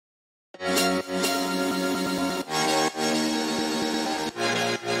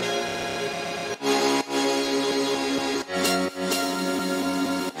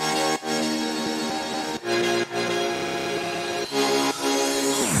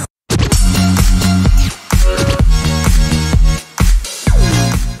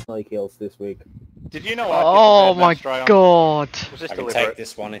only kills this week. Did you know? Oh my god! I can take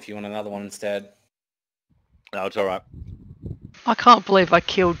this one if you want another one instead. No, it's alright. I can't believe I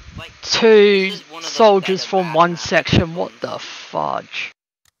killed 2 soldiers from one section. What the fudge?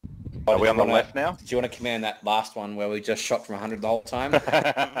 Are we on the left now? Do you want to command that last one where we just shot from 100 the whole time?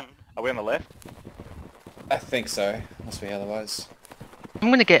 Are we on the left? I think so. Must be otherwise. I'm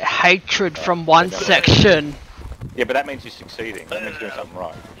gonna get hatred from one section. Yeah, but that means you're succeeding. That means you're doing something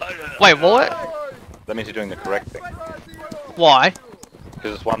right. Wait, what? That means you're doing the correct thing. Why?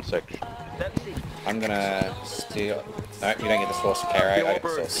 Because it's one section. I'm gonna steal... No, you don't get the source of K, right? I get the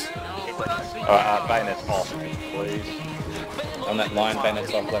source. Bayonets off, please. On that line,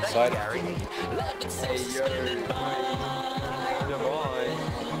 bayonets off left side.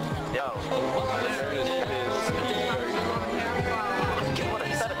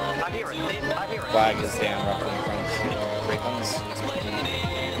 Flag is down roughly in front of recons.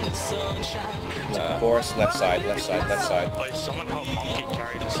 Forest, left side, left side, left side.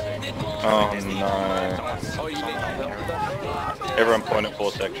 Oh no. Everyone point at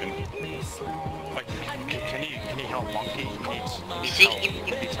 4 section. Can you help Monkey?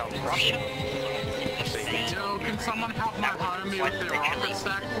 Needs help Russian. Yo, can someone help my homie with their rocket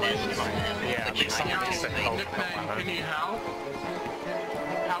stack, please? Yeah, I think someone needs to help. Can you help?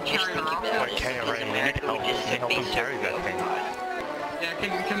 Help carry the rocket? Like KRA, we need help him carry that thing. Yeah,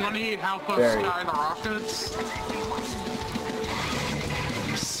 can one of you help us carry the rockets?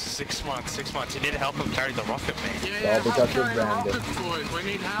 6 months, 6 months. You need to help him carry the rocket, man. Yeah, help carry the rockets, boys. We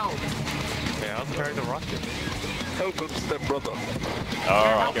need help. Yeah, help carry the rocket. Help him, step brother.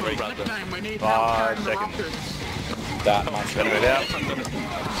 Alright, give me We need help carrying the rockets. That much. Better move out.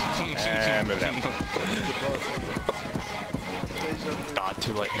 And move down.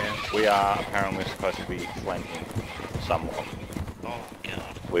 Too late now. We are apparently supposed to be flanking someone. Oh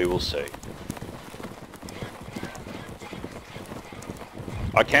god. We will see.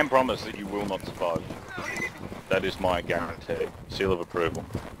 I can promise that you will not survive. That is my guarantee. Seal of approval.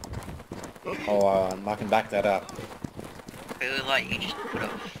 Oh, I can back that up. I feel like you just put a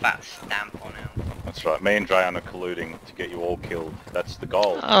fat stamp on it. That's right. Me and Drayan are colluding to get you all killed. That's the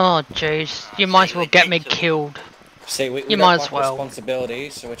goal. Oh jeez, you might as well get me killed. See, we you got might as well. Responsibility,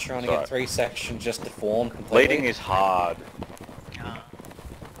 so we're trying to get 3 sections just to form completely. Leading is hard.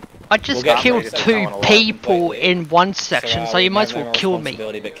 I just killed 2 people in one section, so you might as well kill me.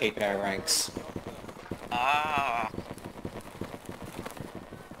 But keep our ranks. Ah.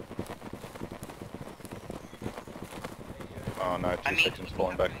 Oh no, 2 sections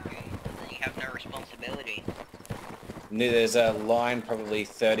falling back. You have no responsibility. There's a line probably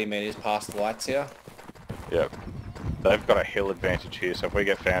 30 meters past the lights here. Yep. They've got a hill advantage here, so if we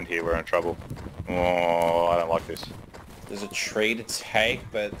get found here, we're in trouble. Oh, I don't like this. There's a tree to take,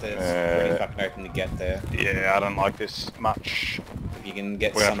 but it's pretty fucking open to get there. Yeah, I don't like this much. If you can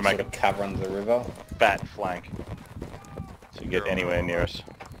get some sort of cover under the river. Bat flank. So you get anywhere near us.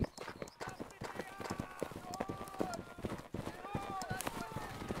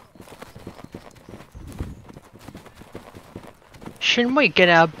 Shouldn't we get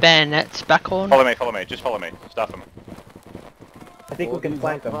our bayonets back on? Follow me, just follow me. Stuff them. I think we can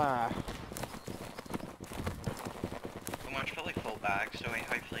flank them. We should probably fall back, so we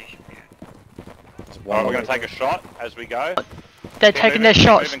hopefully should be good. Alright, we're going to take a shot as we go. They're taking their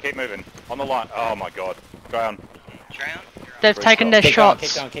shots. Keep moving. On the line. Oh my god. Drown. They've taken their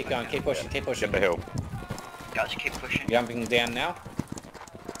shots. Keep going, keep pushing. Get the hill. Guys, keep pushing. Jumping down now.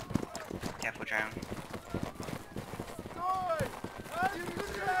 Careful, drown.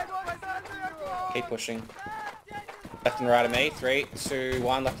 Keep pushing. Left and right of me. 3, 2,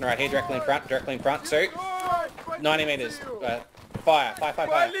 1. Left and right here. Directly in front. 2. 90 meters. Fire.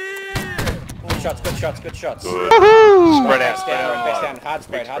 Good shots. Good. Spread out. Face down. Hard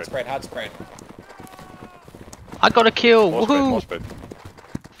spread. I got a kill. More speed.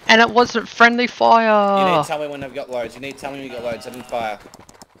 And it wasn't friendly fire. You need to tell me when I've got loads. I didn't fire.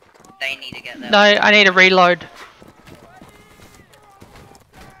 They need to get there. No, I need to reload.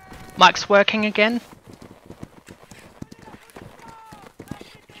 Mike's working again.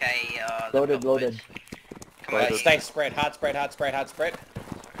 Okay, Loaded. Come on, Stay spread. Hard spread.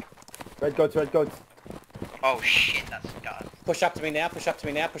 Red goats. Oh shit, that's God. Push up to me now.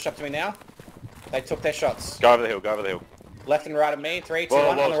 They took their shots. Go over the hill. Left and right of me. 3, 2,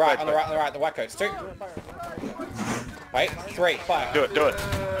 1. On the right. The white coats. 2. Wait. 3. Fire. Do it.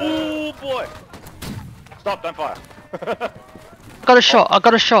 Oh boy. Stop, don't fire. I got a shot.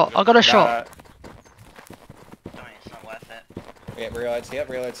 No, it's not worth it. Yeah,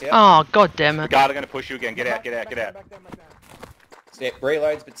 reloads here. Oh god damn The it. guard are going to push you again. Get out. Yeah,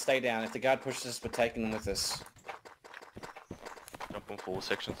 reloads, but stay down. If the guard pushes us, we're taking them with us. Jump on full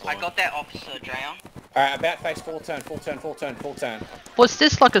sections. I got that officer down. Alright, about face, full turn, full turn, full turn, full turn. Was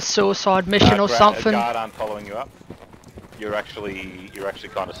this like a suicide mission or something? Guard aren't following you up. You're actually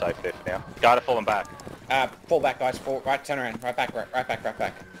kind of safe there now. Guard are falling back. Fall back, guys. Fall, right, turn around. Right back, right back, right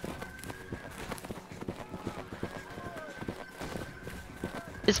back.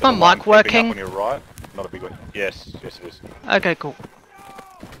 Is my mic Keeping working? up on your right. Not a big one. Yes, yes it is. Okay, cool.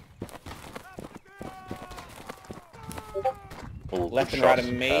 Ooh, Left good and right shots.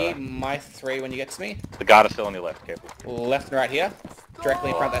 of me, my 3 when you get to me. The guard are still on your left, careful. Left and right here.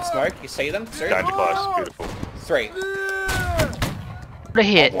 Directly in front of that smoke. You see them? 2. Danger close, beautiful. 3. What a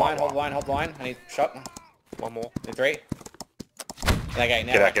hit. Hold the line. I need a shot. One more. 3. Okay,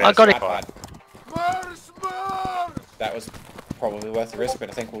 now Get out, I got it. part. That was probably worth the risk, but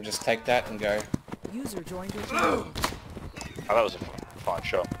I think we'll just take that and go. User joined your channel. Oh, that was a fine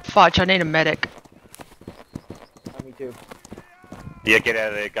shot. Fudge, I need a medic. Me too. Yeah, get out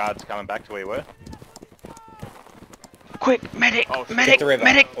of there, guards coming back to where you were. Quick, medic, Oh, shit. medic, Get the river.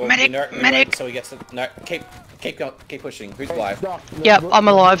 medic, Or medic, reload medic. So he gets the... No, keep going, keep pushing. Who's alive? Stop. Yep, I'm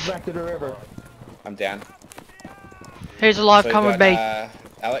alive. Back to the river. I'm down. Who's alive? So Come we've with got, me.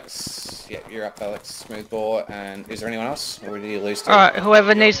 Alex. Yeah, you're up, Alex. Smooth ball. And is there anyone else? Or did you lose 2? Alright,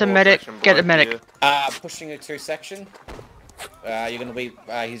 whoever needs a medic, get a medic. Pushing a 2 section. You're going to be...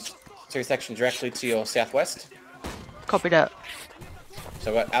 he's 2 section directly to your southwest. Copy that. So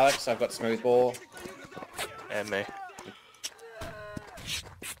I've got Alex, I've got smooth ball. And me.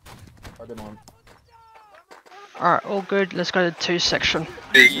 Hard them on. Alright, all good. Let's go to 2 section.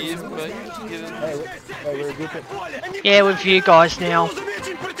 Hey, we're good. Yeah, with you guys now.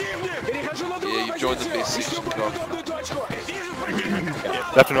 Yeah, you've joined the best section, God.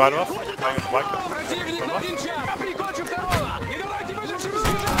 Left and right of us.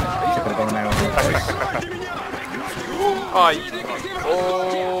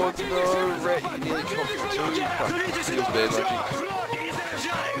 Oh, no, Rat, you nearly copped 2. Feels bad,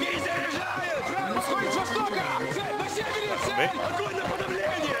 Lucky.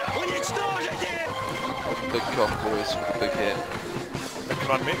 Big cock, boys, with a big hat. Left and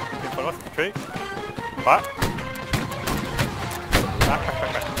right of me. In front of us. Tree. Back.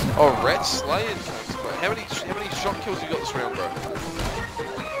 Oh, Rat slaying. How many shot kills you got this round, bro?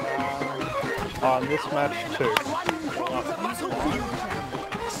 On this match, 2.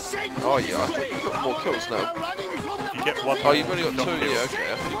 Oh yeah, I thought you got more kills now. You get one. Oh, you've only got 2, shot kill. yeah,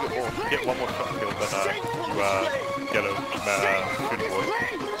 okay. I thought you got more. You get one more shot kill than you get a shooting boy.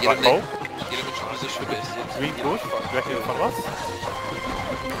 Get Right, him hole. Get him into position for best. Green bush, directly in front of us.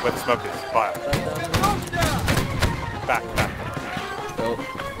 Where the smoke is. Fire. Back. Oh.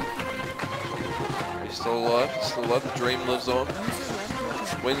 He's still alive. The dream lives on.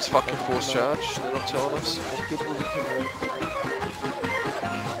 When's fucking force charge? They're not telling us.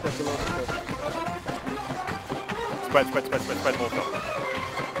 Spread more shot.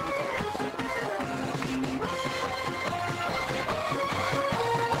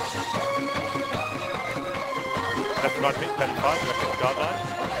 Left and right me, left and right, left and guard line.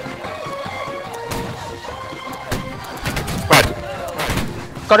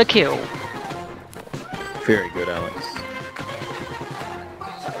 Spread. Got a kill. Very good, Alex.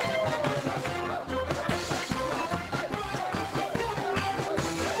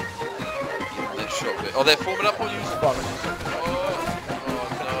 That shot bit. Oh, they're forming up on you. Oh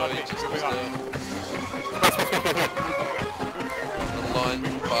no, he just was down. The line,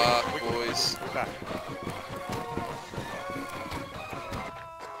 fuck, boys. Back.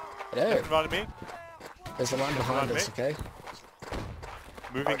 Hello. Left and right of me, There's a line behind us, okay?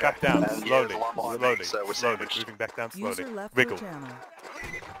 moving back down, slowly, moving back down slowly. User left Wiggle. your channel.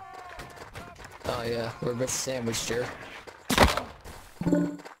 Oh yeah, we're a bit sandwiched here.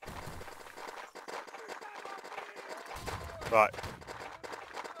 Right.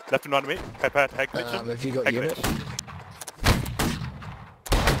 Left and right of me, prepare, take position. Have you got Take unit? position.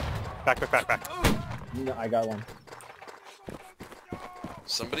 Back. No, I got one.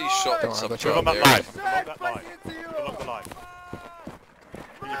 Somebody shot Don't some worry, Move on job that there. line. Along that line. Along the line.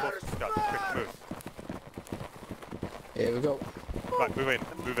 Quick move. Here we go. Right, move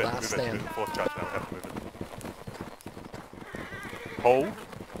in. Last stand. Fourth charge now, have to move in.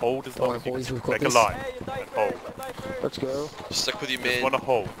 Hold as long Alright, as you boys, can. we've got Make a this. line. And hold. Let's go. Stick with your Just man. want to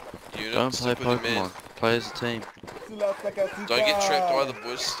hold. Unit, Don't play stick with your man. Pokemon. Play as a team. Don't get trapped either,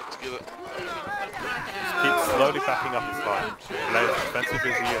 boys. Stick together. Keep slowly backing up this line. Play as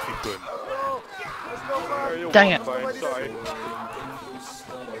defensively as you could. Dang it.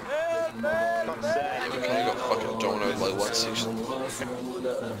 Yeah, we kind of got fucking dominoed like one section.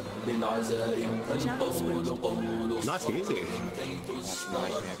 Nice and easy.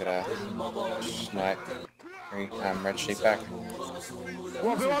 I gotta snipe. Red sheep back.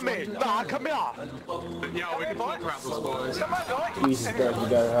 What do you want me? Nah, come here. Yeah, we can talk about this, boys. Jesus Christ, you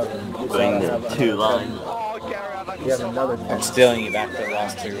gotta have them. Bring the 2 lines. You have another I'm stealing you back for the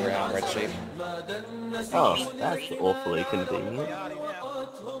last 2 round, red sheep. Oh, that's awfully convenient.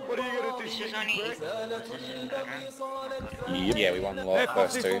 This is only... Yep. Yeah, we won the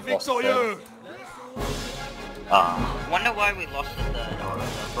first 2. Lost the third. Ah. Wonder why we lost the third.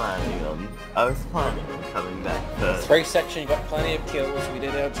 I was planning on coming back first. 3 section, you got plenty of kills, we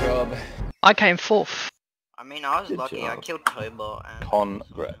did our job. I came 4th. I mean, I was Good lucky. job. I killed Cobalt and...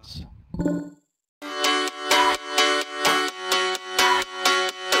 Congrats.